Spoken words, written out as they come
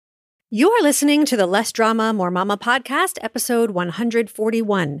You're listening to the Less Drama, More Mama podcast, episode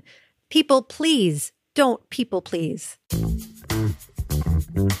 141. People please, don't people please.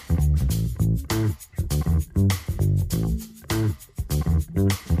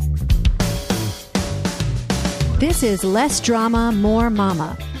 This is Less Drama, More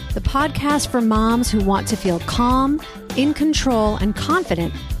Mama, the podcast for moms who want to feel calm, in control, and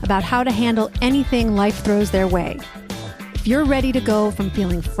confident about how to handle anything life throws their way. If you're ready to go from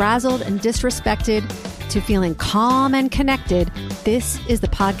feeling frazzled and disrespected to feeling calm and connected, this is the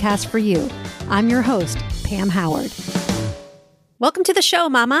podcast for you. I'm your host, Pam Howard. Welcome to the show,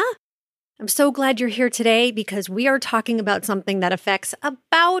 Mama. I'm so glad you're here today because we are talking about something that affects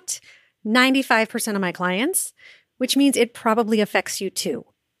about 95% of my clients, which means it probably affects you too.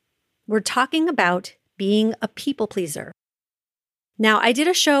 We're talking about being a people pleaser. Now, I did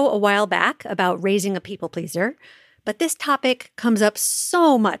a show a while back about raising a people pleaser, but this topic comes up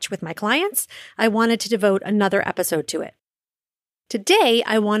so much with my clients, I wanted to devote another episode to it. Today,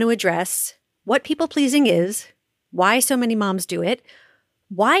 I want to address what people pleasing is, why so many moms do it,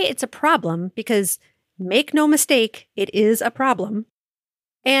 why it's a problem, because make no mistake, it is a problem,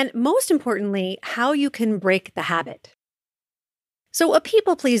 and most importantly, how you can break the habit. So a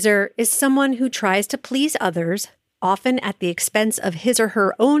people pleaser is someone who tries to please others, often at the expense of his or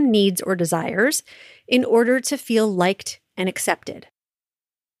her own needs or desires, in order to feel liked and accepted.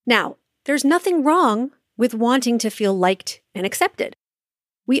 Now, there's nothing wrong with wanting to feel liked and accepted.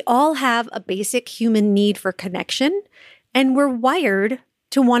 We all have a basic human need for connection, and we're wired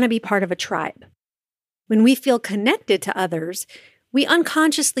to want to be part of a tribe. When we feel connected to others, we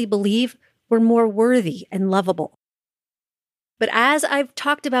unconsciously believe we're more worthy and lovable. But as I've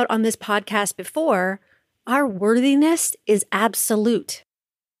talked about on this podcast before, our worthiness is absolute.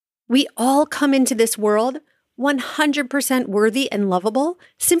 We all come into this world 100% worthy and lovable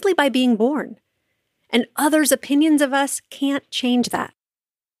simply by being born. And others' opinions of us can't change that.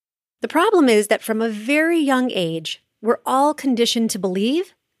 The problem is that from a very young age, we're all conditioned to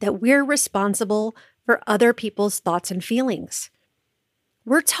believe that we're responsible for other people's thoughts and feelings.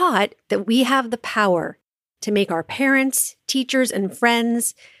 We're taught that we have the power to make our parents, teachers, and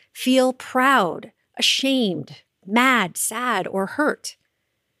friends feel proud, ashamed, mad, sad, or hurt.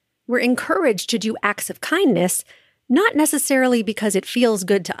 We're encouraged to do acts of kindness, not necessarily because it feels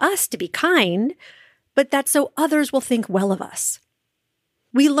good to us to be kind, but that so others will think well of us.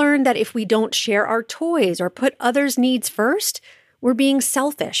 We learn that if we don't share our toys or put others' needs first, we're being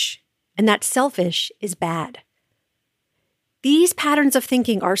selfish, and that selfish is bad. These patterns of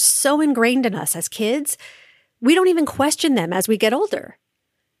thinking are so ingrained in us as kids, we don't even question them as we get older.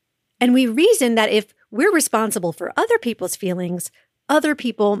 And we reason that if we're responsible for other people's feelings, other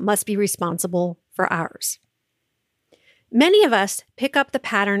people must be responsible for ours. Many of us pick up the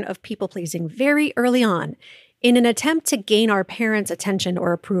pattern of people-pleasing very early on in an attempt to gain our parents' attention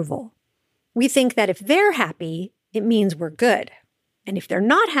or approval. We think that if they're happy, it means we're good. And if they're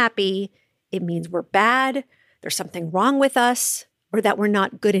not happy, it means we're bad, there's something wrong with us, or that we're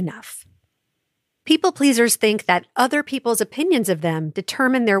not good enough. People pleasers think that other people's opinions of them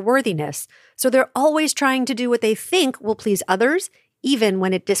determine their worthiness, so they're always trying to do what they think will please others, even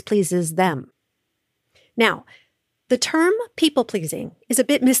when it displeases them. Now, the term people-pleasing is a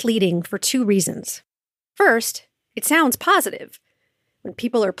bit misleading for two reasons. First, it sounds positive. When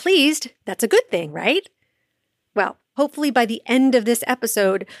people are pleased, that's a good thing, right? Well, hopefully by the end of this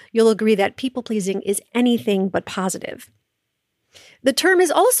episode, you'll agree that people-pleasing is anything but positive. The term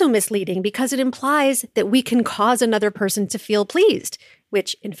is also misleading because it implies that we can cause another person to feel pleased,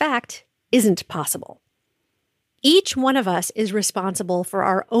 which, in fact, isn't possible. Each one of us is responsible for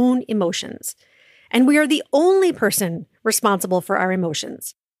our own emotions, and we are the only person responsible for our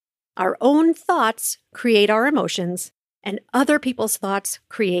emotions. Our own thoughts create our emotions, and other people's thoughts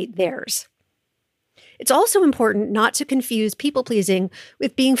create theirs. It's also important not to confuse people-pleasing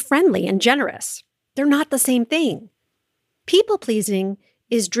with being friendly and generous. They're not the same thing. People-pleasing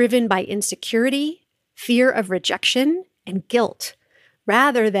is driven by insecurity, fear of rejection, and guilt,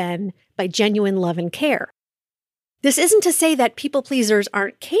 rather than by genuine love and care. This isn't to say that people-pleasers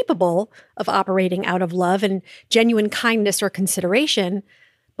aren't capable of operating out of love and genuine kindness or consideration,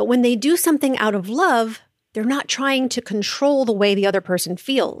 but when they do something out of love, they're not trying to control the way the other person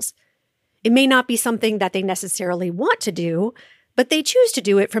feels. It may not be something that they necessarily want to do, but they choose to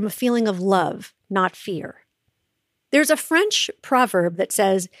do it from a feeling of love, not fear. There's a French proverb that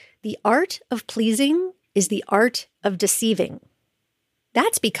says, "The art of pleasing is the art of deceiving."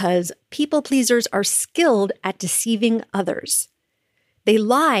 That's because people pleasers are skilled at deceiving others. They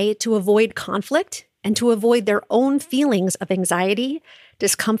lie to avoid conflict and to avoid their own feelings of anxiety,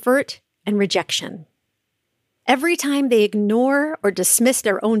 discomfort, and rejection. Every time they ignore or dismiss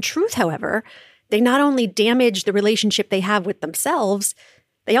their own truth, however, they not only damage the relationship they have with themselves,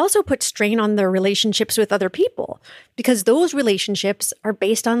 they also put strain on their relationships with other people because those relationships are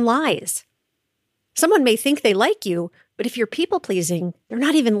based on lies. Someone may think they like you, but if you're people-pleasing, they're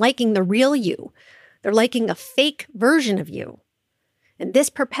not even liking the real you. They're liking a fake version of you. And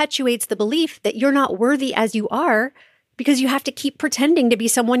this perpetuates the belief that you're not worthy as you are because you have to keep pretending to be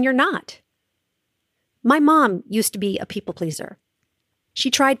someone you're not. My mom used to be a people-pleaser. She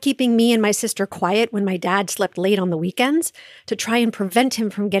tried keeping me and my sister quiet when my dad slept late on the weekends to try and prevent him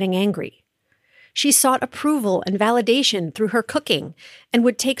from getting angry. She sought approval and validation through her cooking and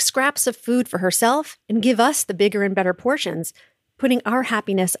would take scraps of food for herself and give us the bigger and better portions, putting our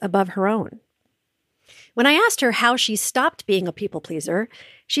happiness above her own. When I asked her how she stopped being a people pleaser,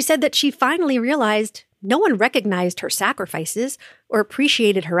 she said that she finally realized no one recognized her sacrifices or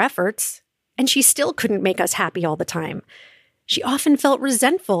appreciated her efforts, and she still couldn't make us happy all the time. She often felt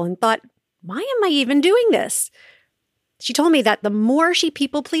resentful and thought, why am I even doing this? She told me that the more she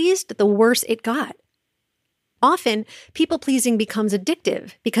people-pleased, the worse it got. Often, people-pleasing becomes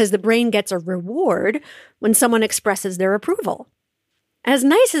addictive because the brain gets a reward when someone expresses their approval. As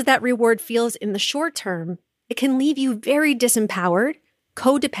nice as that reward feels in the short term, it can leave you very disempowered,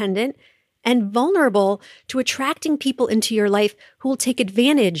 codependent, and vulnerable to attracting people into your life who will take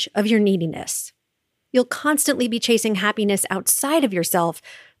advantage of your neediness. You'll constantly be chasing happiness outside of yourself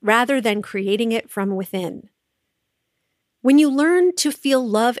rather than creating it from within. When you learn to feel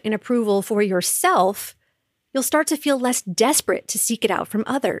love and approval for yourself, you'll start to feel less desperate to seek it out from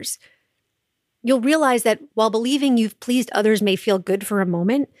others. You'll realize that while believing you've pleased others may feel good for a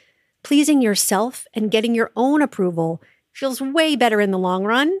moment, pleasing yourself and getting your own approval feels way better in the long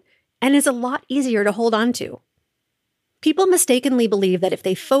run and is a lot easier to hold on to. People mistakenly believe that if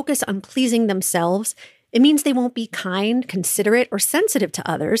they focus on pleasing themselves, it means they won't be kind, considerate, or sensitive to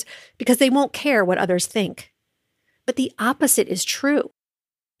others because they won't care what others think. But the opposite is true.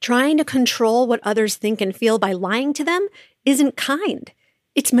 Trying to control what others think and feel by lying to them isn't kind.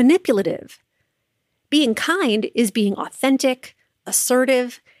 It's manipulative. Being kind is being authentic,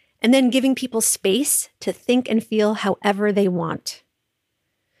 assertive, and then giving people space to think and feel however they want.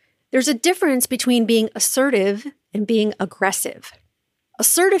 There's a difference between being assertive and being aggressive.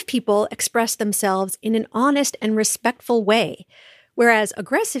 Assertive people express themselves in an honest and respectful way, whereas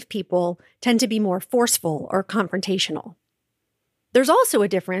aggressive people tend to be more forceful or confrontational. There's also a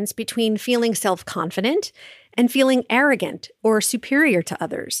difference between feeling self-confident and feeling arrogant or superior to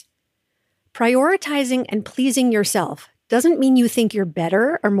others. Prioritizing and pleasing yourself doesn't mean you think you're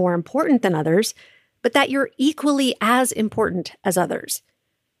better or more important than others, but that you're equally as important as others.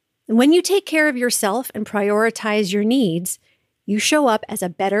 And when you take care of yourself and prioritize your needs, you show up as a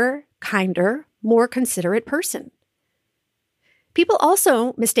better, kinder, more considerate person. People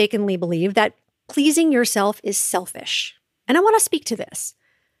also mistakenly believe that pleasing yourself is selfish. And I want to speak to this.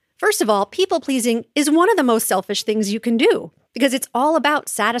 First of all, people-pleasing is one of the most selfish things you can do because it's all about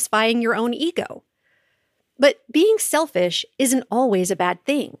satisfying your own ego. But being selfish isn't always a bad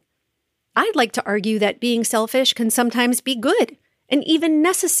thing. I'd like to argue that being selfish can sometimes be good and even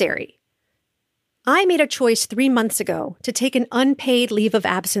necessary. I made a choice 3 months ago to take an unpaid leave of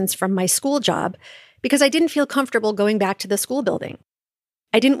absence from my school job because I didn't feel comfortable going back to the school building.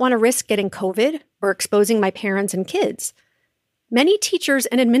 I didn't want to risk getting COVID or exposing my parents and kids. Many teachers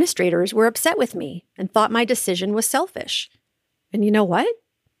and administrators were upset with me and thought my decision was selfish. And you know what?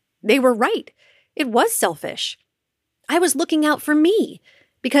 They were right. It was selfish. I was looking out for me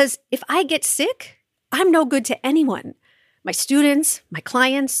because if I get sick, I'm no good to anyone, my students, my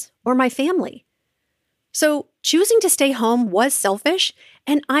clients, or my family. So choosing to stay home was selfish,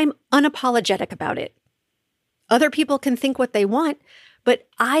 and I'm unapologetic about it. Other people can think what they want, but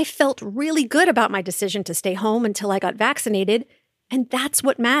I felt really good about my decision to stay home until I got vaccinated, and that's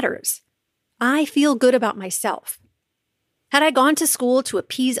what matters. I feel good about myself. Had I gone to school to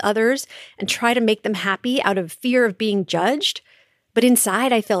appease others and try to make them happy out of fear of being judged, but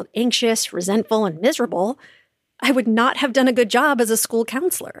inside I felt anxious, resentful, and miserable, I would not have done a good job as a school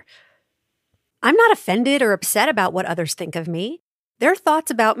counselor. I'm not offended or upset about what others think of me. Their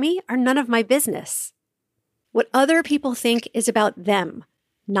thoughts about me are none of my business. What other people think is about them,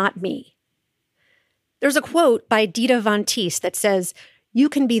 not me. There's a quote by Dita Von Teese that says, "You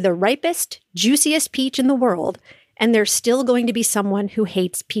can be the ripest, juiciest peach in the world, and there's still going to be someone who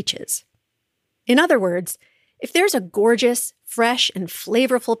hates peaches." In other words, if there's a gorgeous, fresh, and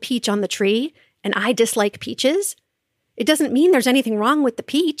flavorful peach on the tree, and I dislike peaches, it doesn't mean there's anything wrong with the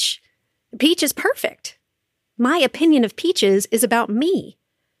peach. The peach is perfect. My opinion of peaches is about me.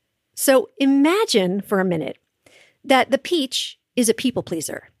 So imagine for a minute that the peach is a people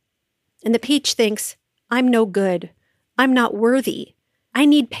pleaser. And the peach thinks, I'm no good. I'm not worthy. I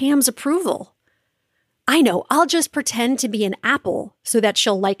need Pam's approval. I know, I'll just pretend to be an apple so that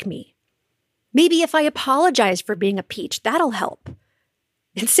she'll like me. Maybe if I apologize for being a peach, that'll help.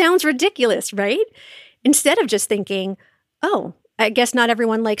 It sounds ridiculous, right? Instead of just thinking, oh, I guess not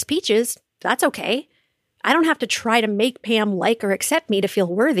everyone likes peaches. That's okay. I don't have to try to make Pam like or accept me to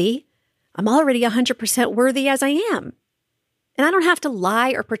feel worthy. I'm already 100% worthy as I am. And I don't have to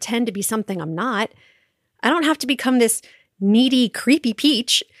lie or pretend to be something I'm not. I don't have to become this needy, creepy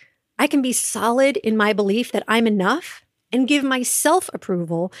peach. I can be solid in my belief that I'm enough and give myself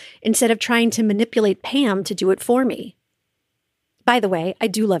approval instead of trying to manipulate Pam to do it for me. By the way, I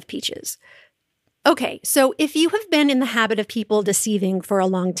do love peaches. Okay, so if you have been in the habit of people deceiving for a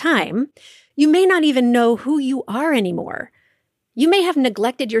long time, you may not even know who you are anymore. You may have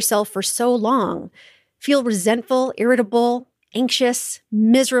neglected yourself for so long, feel resentful, irritable, anxious,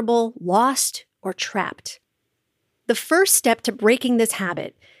 miserable, lost, or trapped. The first step to breaking this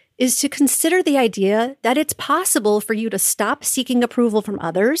habit is to consider the idea that it's possible for you to stop seeking approval from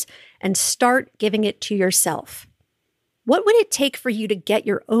others and start giving it to yourself. What would it take for you to get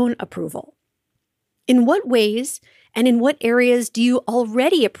your own approval? In what ways and in what areas do you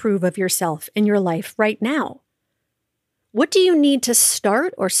already approve of yourself in your life right now? What do you need to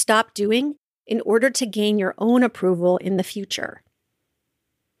start or stop doing in order to gain your own approval in the future?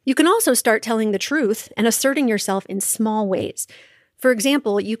 You can also start telling the truth and asserting yourself in small ways. For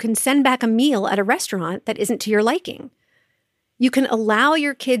example, you can send back a meal at a restaurant that isn't to your liking. You can allow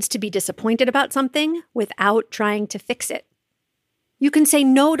your kids to be disappointed about something without trying to fix it. You can say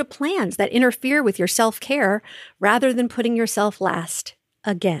no to plans that interfere with your self-care rather than putting yourself last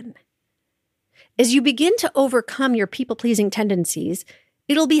again. As you begin to overcome your people-pleasing tendencies,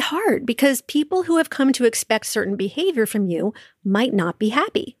 it'll be hard because people who have come to expect certain behavior from you might not be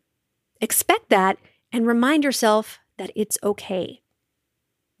happy. Expect that and remind yourself that it's okay.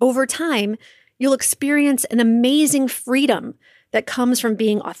 Over time, you'll experience an amazing freedom that comes from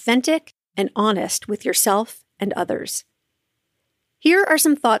being authentic and honest with yourself and others. Here are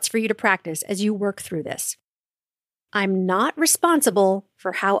some thoughts for you to practice as you work through this. I'm not responsible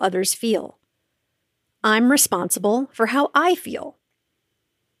for how others feel. I'm responsible for how I feel.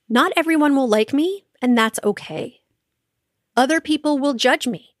 Not everyone will like me, and that's okay. Other people will judge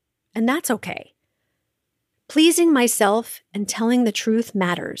me, and that's okay. Pleasing myself and telling the truth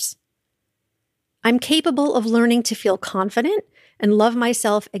matters. I'm capable of learning to feel confident and love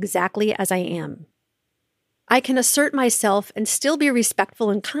myself exactly as I am. I can assert myself and still be respectful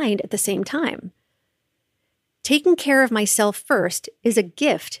and kind at the same time. Taking care of myself first is a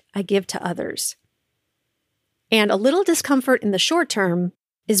gift I give to others. And a little discomfort in the short term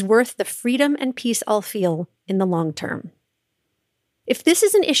is worth the freedom and peace I'll feel in the long term. If this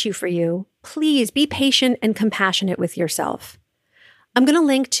is an issue for you, please be patient and compassionate with yourself. I'm going to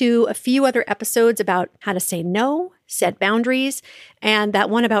link to a few other episodes about how to say no, set boundaries, and that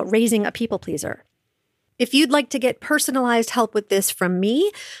one about raising a people pleaser. If you'd like to get personalized help with this from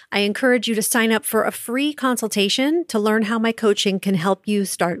me, I encourage you to sign up for a free consultation to learn how my coaching can help you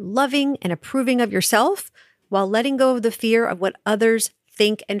start loving and approving of yourself while letting go of the fear of what others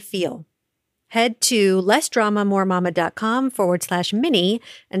think and feel. Head to lessdramamoremama.com/mini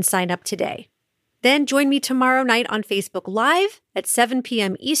and sign up today. Then join me tomorrow night on Facebook Live at 7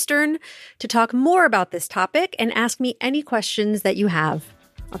 p.m. Eastern to talk more about this topic and ask me any questions that you have.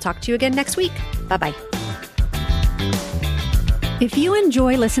 I'll talk to you again next week. Bye-bye. If you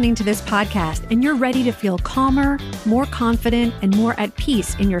enjoy listening to this podcast and you're ready to feel calmer, more confident, and more at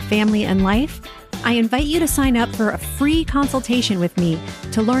peace in your family and life, I invite you to sign up for a free consultation with me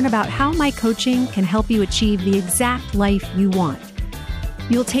to learn about how my coaching can help you achieve the exact life you want.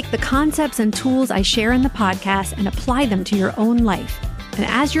 You'll take the concepts and tools I share in the podcast and apply them to your own life. And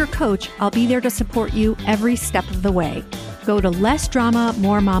as your coach, I'll be there to support you every step of the way. Go to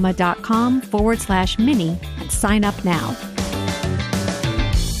lessdramamoremama.com/mini and sign up now.